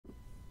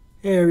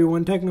Hey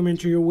everyone,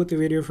 Technomentary here with a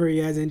video for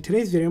you guys. In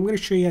today's video, I'm going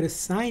to show you how to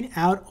sign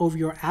out of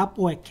your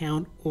Apple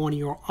account on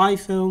your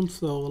iPhone.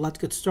 So let's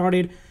get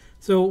started.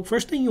 So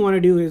first thing you want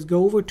to do is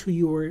go over to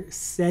your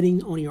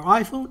setting on your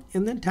iPhone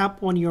and then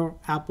tap on your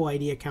Apple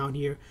ID account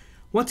here.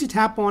 Once you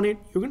tap on it,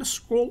 you're going to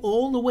scroll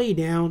all the way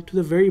down to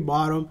the very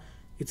bottom.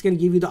 It's going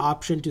to give you the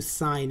option to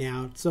sign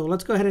out. So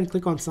let's go ahead and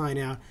click on sign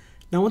out.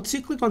 Now once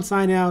you click on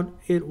sign out,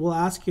 it will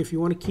ask you if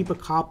you want to keep a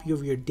copy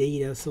of your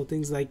data. So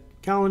things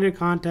like calendar,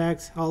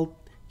 contacts, health,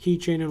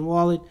 keychain, and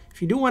wallet.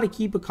 If you do want to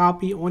keep a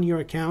copy on your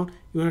account,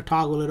 you want to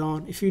toggle it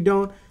on. If you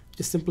don't,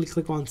 just simply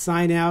click on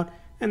sign out,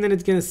 and then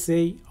it's going to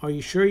say, are you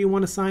sure you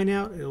want to sign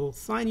out? It will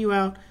sign you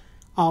out.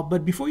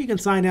 But before you can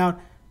sign out,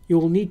 you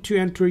will need to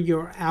enter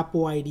your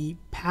Apple ID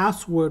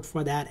password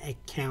for that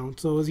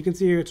account. So as you can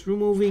see here, it's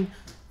removing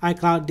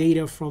iCloud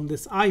data from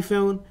this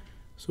iPhone.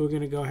 So we're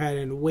going to go ahead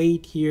and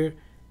wait here.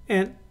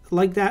 And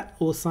like that,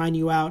 it will sign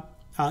you out.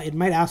 It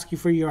might ask you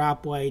for your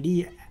Apple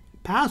ID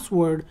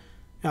password.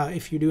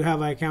 If you do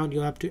have an account,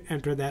 you'll have to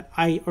enter that.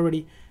 I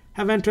already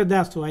have entered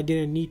that, so I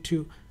didn't need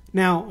to.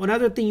 Now,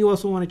 another thing you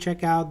also want to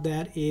check out,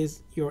 that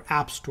is your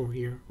App Store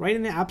here. Right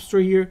in the App Store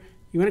here,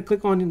 you want to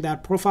click on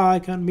that profile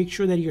icon. Make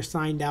sure that you're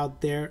signed out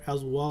there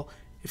as well.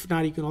 If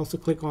not, you can also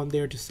click on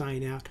there to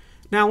sign out.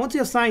 Now, once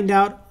you're signed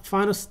out,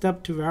 final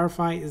step to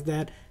verify is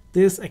that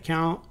this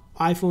account,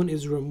 iPhone,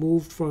 is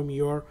removed from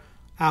your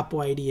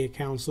Apple ID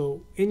account.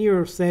 So in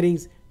your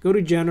settings, go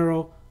to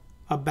General,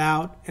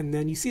 About, and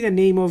then you see the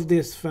name of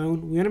this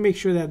phone. We want to make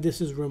sure that this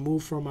is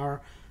removed from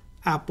our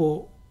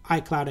Apple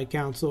iCloud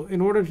account. So in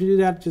order to do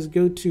that, just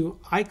go to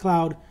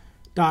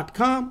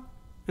iCloud.com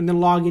and then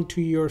log into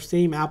your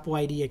same Apple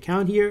ID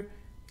account here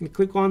and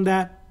click on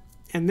that.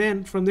 And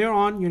then from there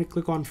on, you're going to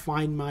click on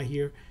Find My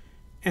here.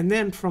 And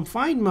then from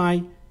Find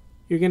My,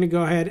 you're going to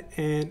go ahead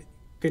and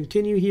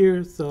continue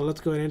here. So let's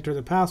go ahead and enter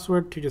the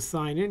password to just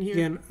sign in here.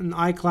 Again, on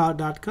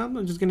iCloud.com,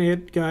 I'm just going to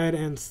go ahead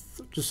and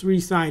just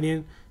re-sign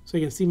in. So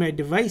you can see my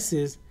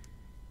devices,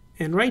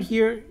 and right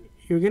here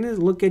you're going to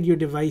look at your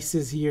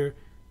devices here.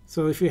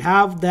 So if you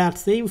have that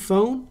same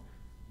phone,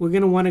 we're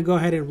going to want to go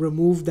ahead and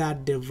remove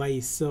that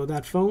device. So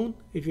that phone,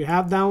 if you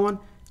have that one,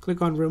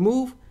 click on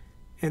remove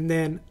and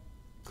then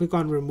click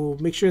on remove.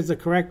 Make sure it's the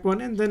correct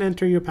one and then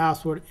enter your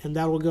password, and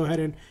that will go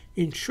ahead and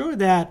ensure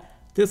that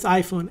this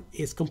iPhone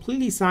is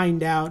completely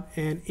signed out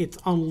and it's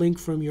unlinked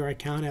from your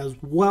account as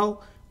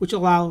well, which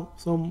allows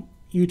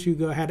you to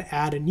go ahead and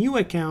add a new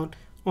account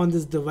on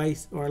this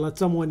device or let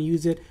someone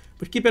use it.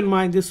 But keep in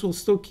mind, this will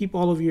still keep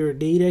all of your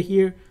data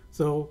here.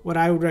 So what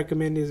I would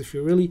recommend is, if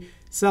you're really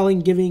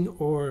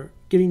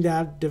giving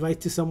that device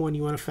to someone,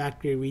 you want to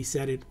factory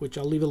reset it, which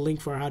I'll leave a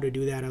link for how to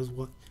do that as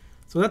well.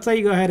 So that's how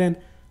you go ahead and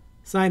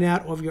sign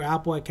out of your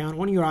Apple account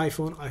on your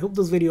iPhone. I hope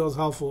this video is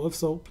helpful. If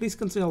so, please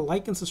consider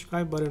like and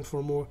subscribe button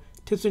for more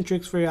tips and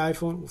tricks for your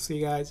iPhone. We'll see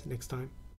you guys next time.